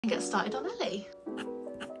and get started on Ellie.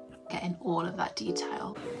 Getting all of that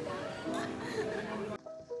detail.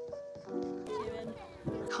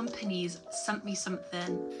 Companies sent me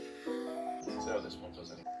something. So this one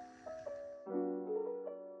doesn't.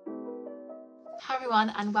 Hi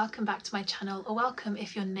everyone and welcome back to my channel, or welcome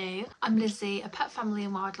if you're new. I'm Lizzie, a pet, family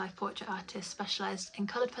and wildlife portrait artist specialised in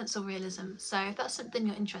coloured pencil realism. So if that's something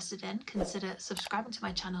you're interested in, consider subscribing to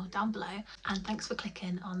my channel down below, and thanks for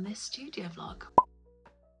clicking on this studio vlog.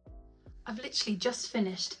 I've literally just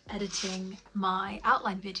finished editing my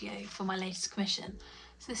outline video for my latest commission.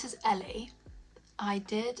 So this is Ellie. I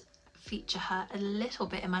did feature her a little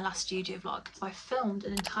bit in my last studio vlog. So I filmed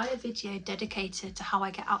an entire video dedicated to how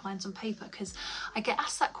I get outlines on paper, because I get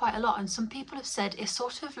asked that quite a lot, and some people have said it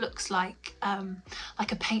sort of looks like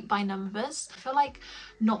a paint by numbers. I feel like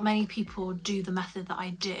not many people do the method that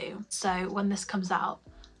I do. So when this comes out,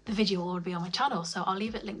 the video will be on my channel, so I'll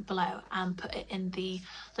leave it linked below and put it in the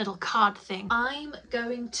little card thing. I'm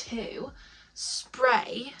going to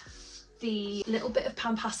spray the little bit of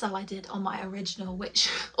parcel I did on my original, which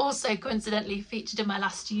also coincidentally featured in my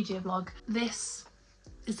last studio vlog. This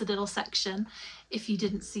is the little section, if you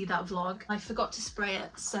didn't see that vlog. I forgot to spray it,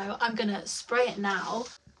 so I'm gonna spray it now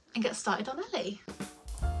and get started on Ellie.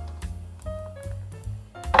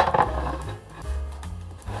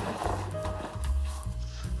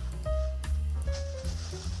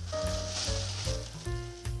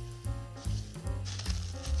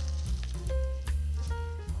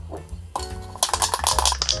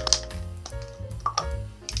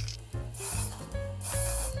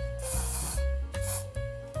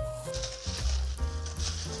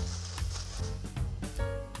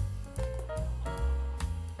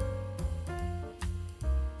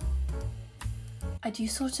 I do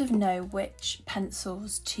sort of know which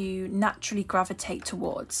pencils to naturally gravitate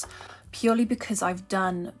towards, purely because I've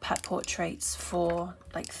done pet portraits for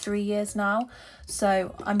like 3 years now,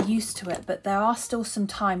 so I'm used to it, but there are still some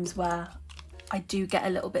times where I do get a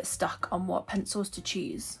little bit stuck on what pencils to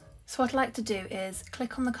choose. So what I'd like to do is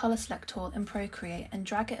click on the colour select tool in Procreate and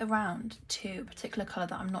drag it around to a particular colour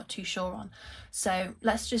that I'm not too sure on. So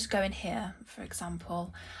let's just go in here, for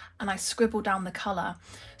example, and I scribble down the colour.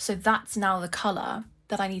 So that's now the colour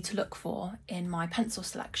that I need to look for in my pencil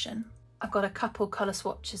selection. I've got a couple colour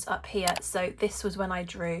swatches up here. So this was when I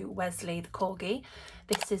drew Wesley the Corgi.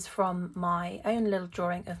 This is from my own little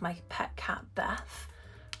drawing of my pet cat Beth.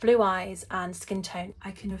 Blue eyes and skin tone, I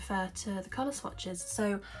can refer to the colour swatches,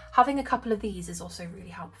 so having a couple of these is also really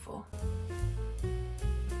helpful.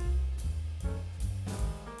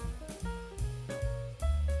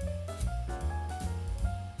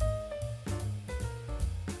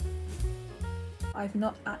 I've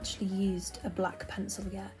not actually used a black pencil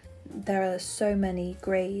yet. There are so many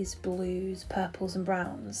greys, blues, purples and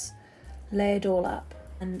browns layered all up,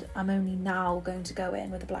 and I'm only now going to go in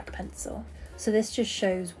with a black pencil. So this just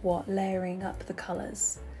shows what layering up the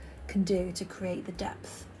colours can do to create the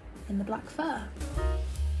depth in the black fur.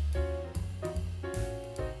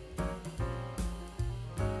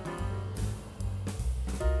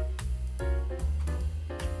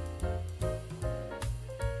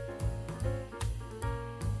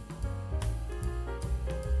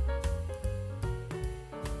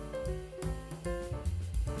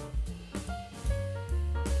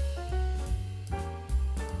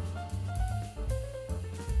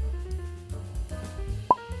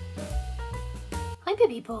 Hi,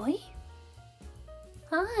 baby boy.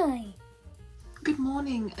 Hi. Good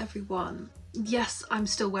morning, everyone. Yes, I'm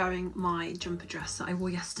still wearing my jumper dress that I wore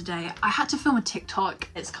yesterday. I had to film a TikTok.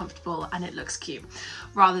 It's comfortable and it looks cute,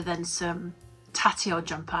 rather than some tatty old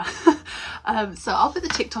jumper. So I'll put the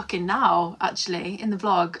TikTok in now, actually, in the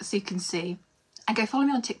vlog, so you can see. And go follow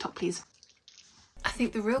me on TikTok, please. I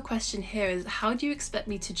think the real question here is, how do you expect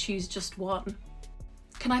me to choose just one?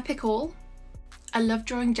 Can I pick all? I love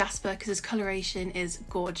drawing Jasper because his coloration is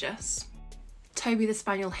gorgeous. Toby the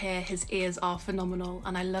Spaniel here, his ears are phenomenal,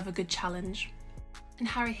 and I love a good challenge. And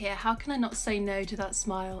Harry here, how can I not say no to that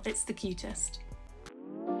smile? It's the cutest.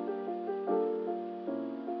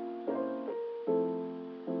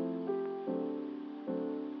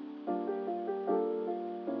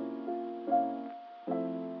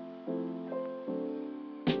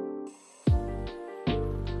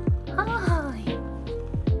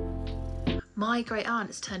 My great aunt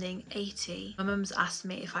is turning 80. My mum's asked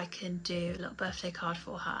me if I can do a little birthday card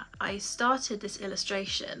for her. I started this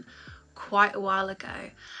illustration quite a while ago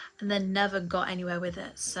and then never got anywhere with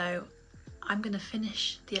it. So I'm going to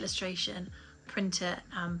finish the illustration, print it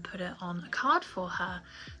and put it on a card for her.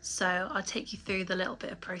 So I'll take you through the little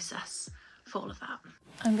bit of process for all of that.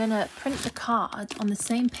 I'm gonna print the card on the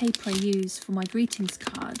same paper I use for my greetings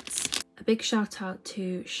cards. A big shout out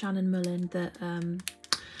to Shannon Mullen that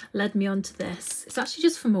led me onto this. It's actually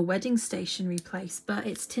just from a wedding stationery place, but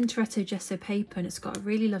it's Tintoretto gesso paper and it's got a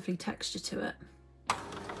really lovely texture to it.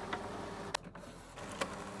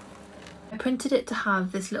 I printed it to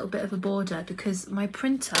have this little bit of a border because my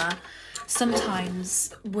printer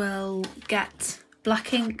sometimes will get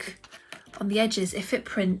black ink on the edges if it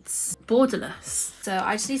prints borderless. So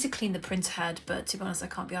I just need to clean the printer head, but to be honest I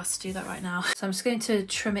can't be asked to do that right now. So I'm just going to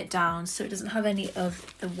trim it down so it doesn't have any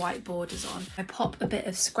of the white borders on. I pop a bit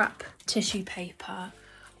of scrap tissue paper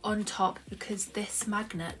on top because this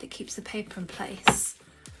magnet that keeps the paper in place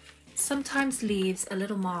sometimes leaves a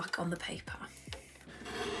little mark on the paper.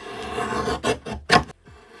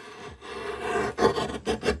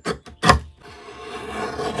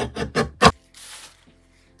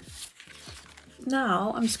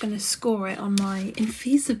 Now I'm just going to score it on my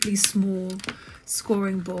infeasibly small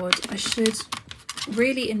scoring board. I should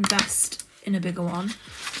really invest in a bigger one,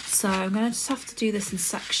 so I'm going to just have to do this in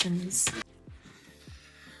sections.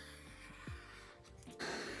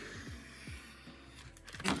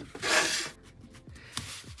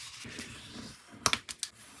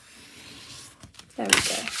 There we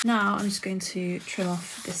go. Now I'm just going to trim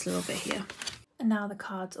off this little bit here. And now the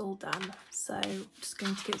card's all done, so I'm just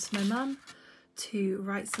going to give it to my mum to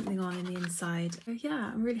write something on in the inside. So yeah,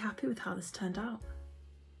 I'm really happy with how this turned out.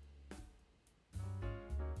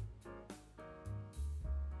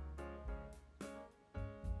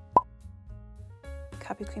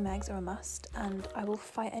 Cabbage cream eggs are a must, and I will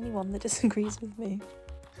fight anyone that disagrees with me.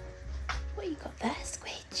 What you got there,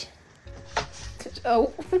 Squidge?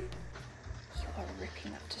 Oh, you are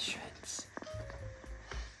ripping that to shreds.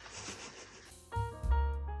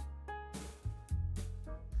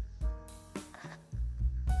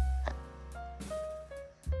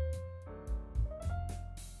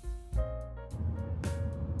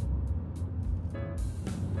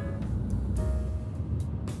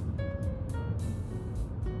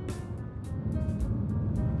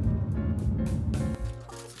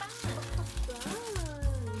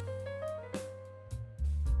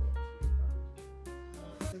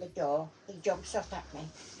 The door, he jumps up at me.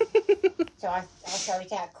 So I'll throw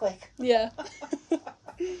it out quick. Yeah.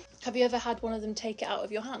 Have you ever had one of them take it out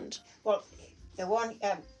of your hand? Well, the one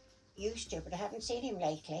used to, but I haven't seen him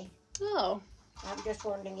lately. Oh. I'm just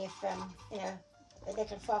wondering if, you know, the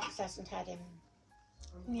little fox hasn't had him.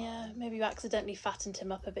 Yeah, maybe you accidentally fattened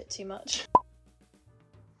him up a bit too much.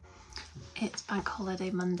 It's Bank Holiday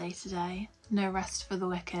Monday today. No rest for the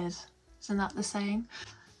wicked. Isn't that the saying?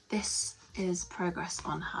 This is progress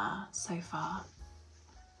on her so far.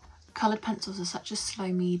 Coloured pencils are such a slow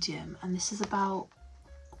medium, and this is about,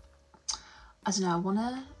 I don't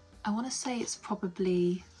know, I wanna say it's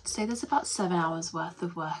probably, say there's about 7 hours worth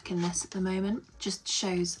of work in this at the moment. Just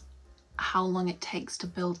shows how long it takes to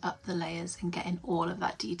build up the layers and get in all of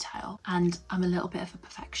that detail. And I'm a little bit of a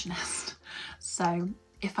perfectionist. So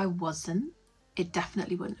if I wasn't, it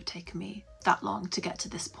definitely wouldn't have taken me that long to get to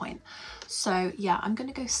this point. So yeah, I'm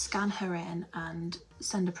gonna go scan her in and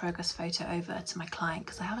send a progress photo over to my client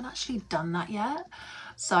because I haven't actually done that yet.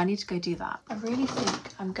 So I need to go do that. I really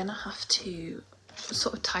think I'm gonna have to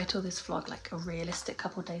sort of title this vlog like a realistic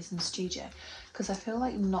couple days in the studio, because I feel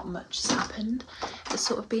like not much has happened. It's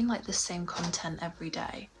sort of been like the same content every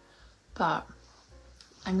day, but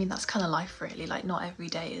I mean that's kind of life really. Like not every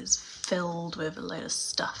day is filled with a load of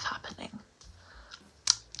stuff happening.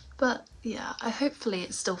 But yeah, hopefully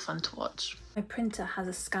it's still fun to watch. My printer has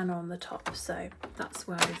a scanner on the top, so that's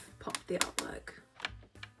where I've popped the artwork.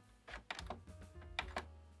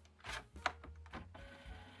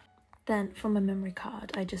 Then from my memory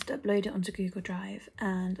card, I just upload it onto Google Drive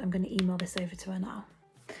and I'm going to email this over to her now.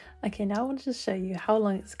 Okay, now I wanted to show you how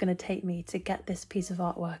long it's going to take me to get this piece of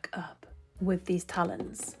artwork up with these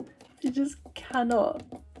talons. You just cannot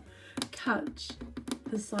catch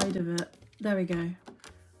the side of it. There we go.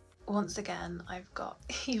 Once again, I've got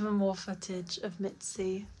even more footage of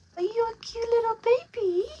Mitzi. Are you a cute little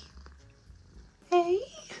baby? Hey?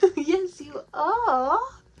 Yes, you are.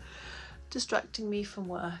 Distracting me from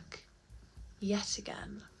work yet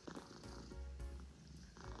again.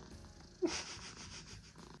 Is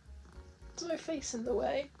my face in the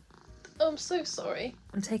way? Oh, I'm so sorry.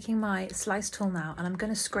 I'm taking my slice tool now and I'm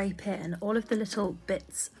going to scrape in all of the little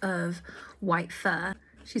bits of white fur.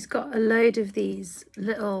 She's got a load of these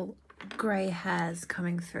little grey hairs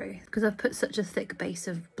coming through. Because I've put such a thick base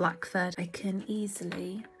of black fur, I can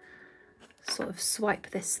easily sort of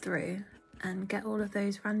swipe this through and get all of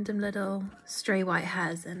those random little stray white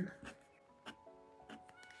hairs in.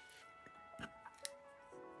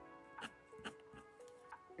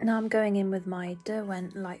 Now I'm going in with my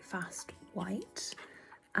Derwent Lightfast white,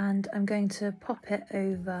 and I'm going to pop it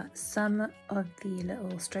over some of the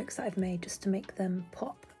little strokes that I've made just to make them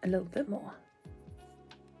pop a little bit more.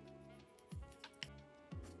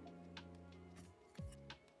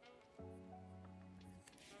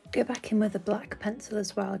 Go back in with a black pencil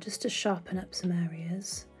as well, just to sharpen up some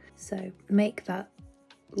areas. So make that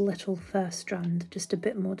little first strand just a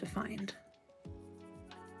bit more defined.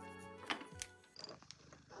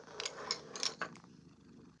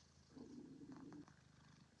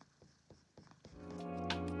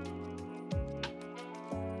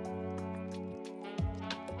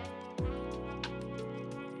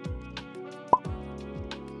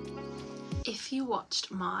 If you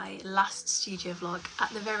watched my last studio vlog, at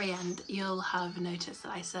the very end you'll have noticed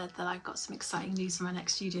that I said that I've got some exciting news for my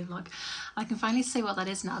next studio vlog. I can finally say what that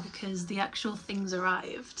is now because the actual thing's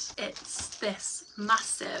arrived. It's this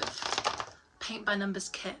massive paint by numbers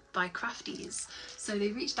kit by Crafties. So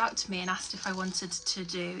they reached out to me and asked if I wanted to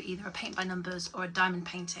do either a paint by numbers or a diamond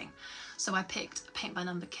painting. So I picked a paint by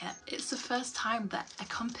number kit. It's the first time that a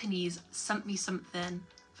company's sent me something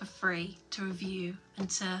for free to review and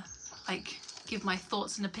to like give my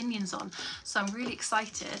thoughts and opinions on, so I'm really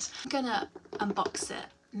excited. I'm gonna unbox it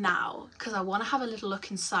now because I want to have a little look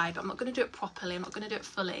inside, but I'm not going to do it properly, I'm not going to do it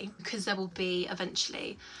fully, because there will be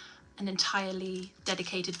eventually an entirely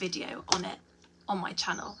dedicated video on it on my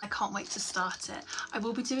channel. I can't wait to start it. I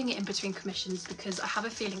will be doing it in between commissions because I have a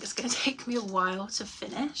feeling it's going to take me a while to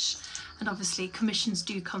finish, and obviously commissions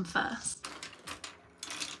do come first.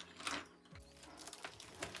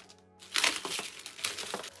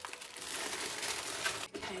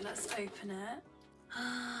 Let's open it.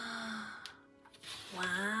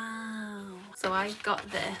 Wow. So I got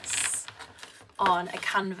this on a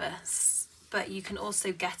canvas, but you can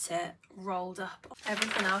also get it rolled up.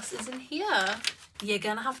 Everything else is in here. You're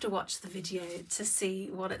gonna have to watch the video to see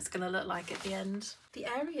what it's gonna look like at the end. The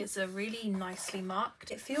areas are really nicely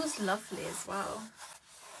marked. It feels lovely as well.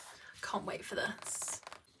 Can't wait for this.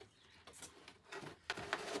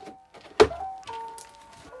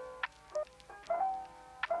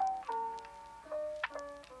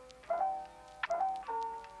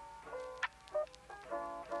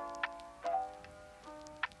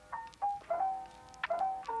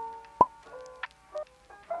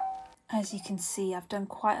 As you can see, I've done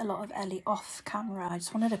quite a lot of Ellie off camera. I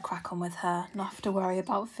just wanted to crack on with her, not have to worry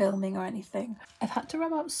about filming or anything. I've had to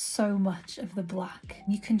rub out so much of the black.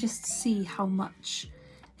 You can just see how much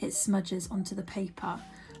it smudges onto the paper.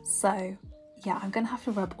 So yeah, I'm gonna have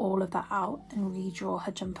to rub all of that out and redraw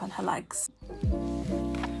her jumper and her legs.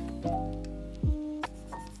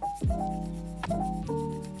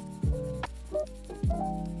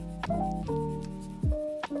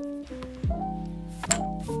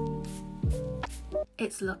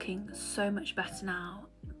 It's looking so much better now,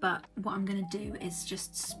 but what I'm going to do is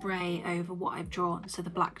just spray over what I've drawn so the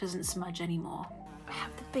black doesn't smudge anymore. I have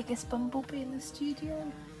the biggest bumblebee in the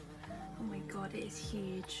studio. Oh my god, it is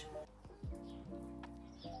huge.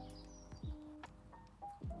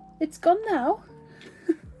 It's gone now.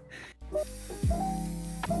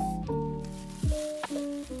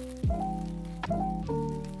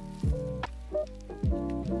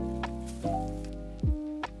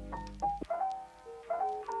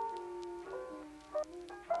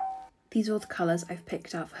 These are all the colours I've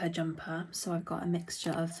picked out for her jumper. So I've got a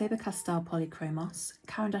mixture of Faber Castell Polychromos,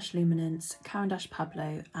 Caran Luminance, Caran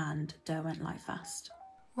Pablo and Derwent Lightfast.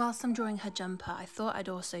 Whilst I'm drawing her jumper, I thought I'd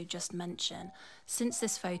also just mention, since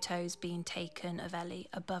this photo's been taken of Ellie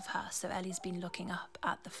above her, so Ellie's been looking up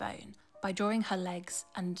at the phone, by drawing her legs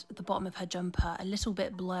and the bottom of her jumper a little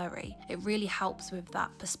bit blurry, it really helps with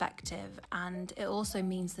that perspective, and it also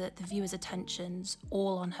means that the viewer's attention's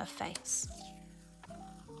all on her face.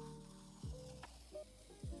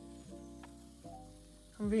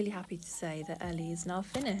 I'm really happy to say that Ellie is now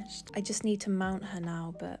finished. I just need to mount her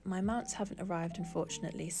now, but my mounts haven't arrived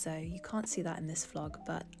unfortunately, so you can't see that in this vlog,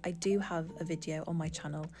 but I do have a video on my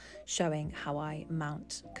channel showing how I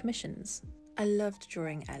mount commissions. I loved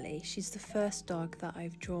drawing Ellie. She's the first dog that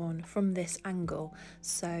I've drawn from this angle,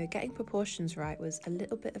 so getting proportions right was a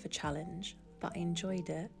little bit of a challenge, but I enjoyed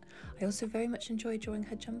it. I also very much enjoyed drawing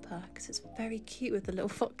her jumper because it's very cute with the little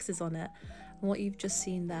foxes on it. And what you've just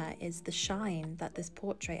seen there is the shine that this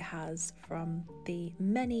portrait has from the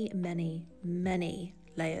many, many, many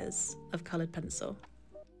layers of coloured pencil.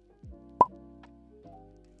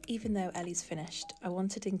 Even though Ellie's finished, I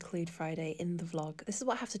wanted to include Friday in the vlog. This is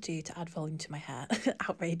what I have to do to add volume to my hair.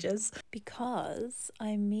 Outrageous. Because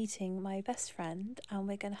I'm meeting my best friend and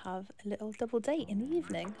we're going to have a little double date in the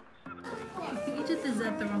evening. Oh, I think you did the Z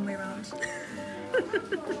the wrong way around.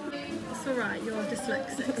 It's alright, you're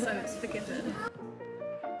dyslexic, so it's forgiven.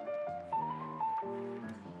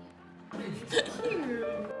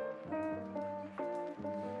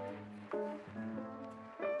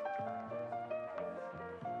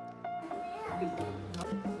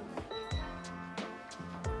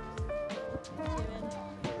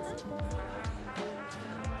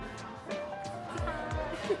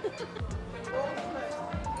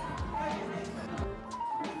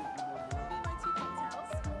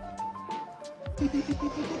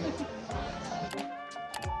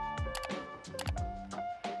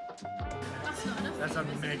 That's a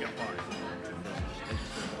mega part.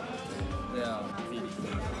 Yeah.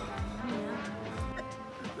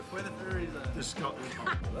 Where the furries are. The Scottish.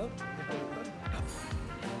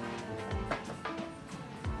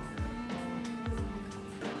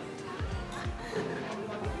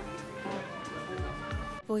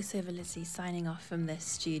 Voiceover Lizzie signing off from this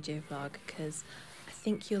studio vlog because I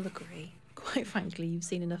think you'll agree. Quite frankly, you've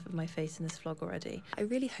seen enough of my face in this vlog already. I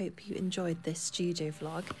really hope you enjoyed this studio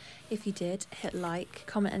vlog. If you did, hit like,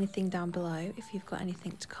 comment anything down below if you've got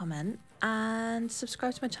anything to comment, and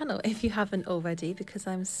subscribe to my channel if you haven't already, because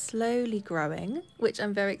I'm slowly growing, which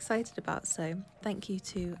I'm very excited about. So thank you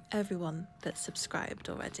to everyone that's subscribed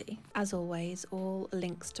already. As always, all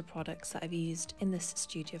links to products that I've used in this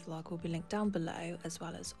studio vlog will be linked down below, as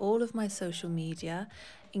well as all of my social media,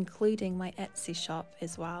 including my Etsy shop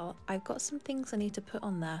as well. I've got some things I need to put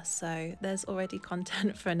on there, so there's already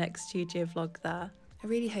content for a next studio vlog there. I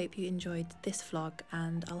really hope you enjoyed this vlog,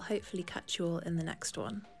 and I'll hopefully catch you all in the next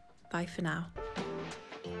one. Bye for now.